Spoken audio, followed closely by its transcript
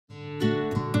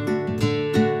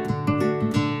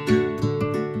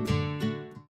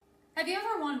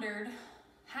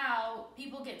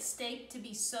get steak to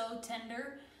be so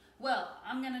tender? Well,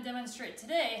 I'm gonna demonstrate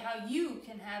today how you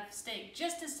can have steak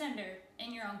just as tender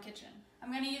in your own kitchen.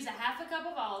 I'm gonna use a ½ cup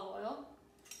of olive oil,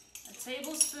 a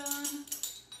tablespoon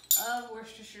of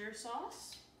Worcestershire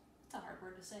sauce. It's a hard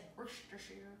word to say,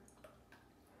 Worcestershire.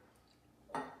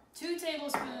 2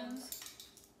 tablespoons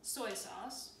soy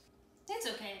sauce. It's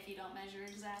okay if you don't measure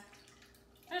exact.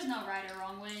 There's no right or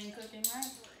wrong way in cooking,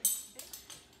 right?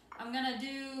 I'm gonna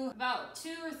do about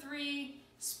 2 or 3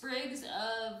 sprigs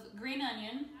of green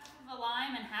onion, ½ of a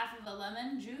lime and ½ of a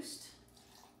lemon juiced.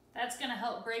 That's gonna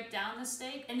help break down the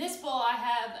steak. In this bowl, I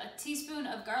have a teaspoon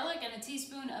of garlic and a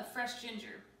teaspoon of fresh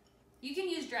ginger. You can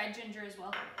use dried ginger as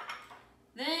well.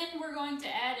 Then we're going to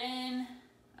add in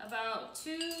about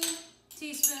 2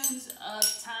 teaspoons of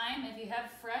thyme. If you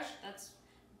have fresh, that's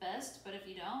best, but if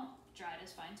you don't, dried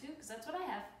is fine too, because that's what I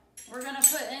have. We're gonna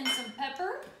put in some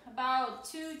pepper, about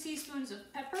 2 teaspoons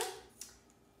of pepper.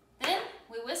 Then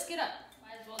we whisk it up.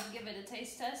 Might as well give it a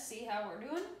taste test, see how we're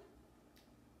doing.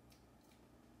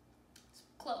 It's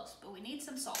close, but we need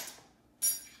some salt.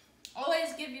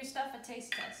 Always give your stuff a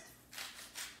taste test.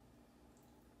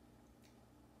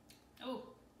 Oh,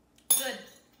 good.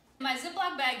 In my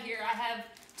Ziploc bag here, I have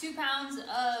 2 pounds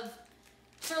of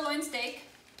sirloin steak.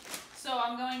 So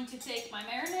I'm going to take my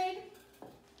marinade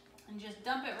and just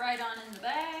dump it right on in the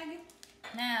bag.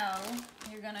 Now,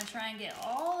 you're gonna try and get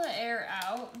all the air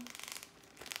out.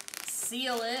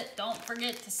 Seal it, don't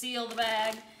forget to seal the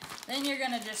bag. Then you're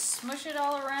gonna just smush it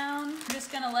all around. You're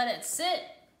just gonna let it sit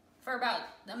for about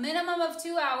a minimum of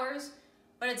 2 hours,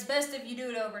 but it's best if you do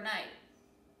it overnight.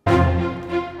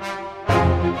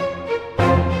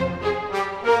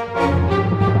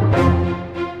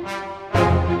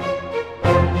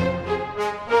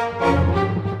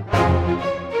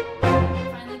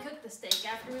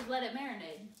 After we've let it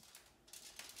marinate.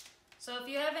 So if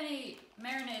you have any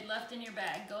marinade left in your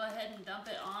bag, go ahead and dump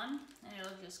it on and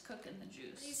it'll just cook in the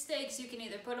juice. These steaks, you can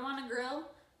either put them on a grill,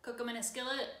 cook them in a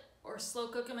skillet, or slow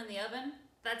cook them in the oven.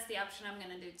 That's the option I'm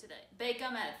gonna do today. Bake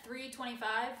them at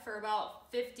 325 for about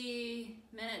 50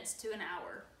 minutes to an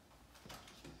hour.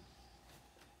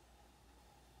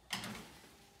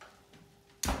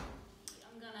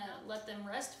 I'm gonna let them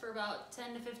rest for about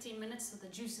 10 to 15 minutes so the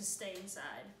juices stay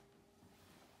inside.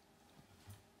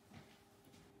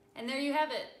 And there you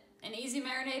have it, an easy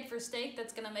marinade for steak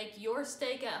that's gonna make your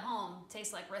steak at home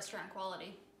taste like restaurant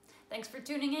quality. Thanks for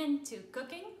tuning in to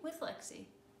Cooking with Lexi.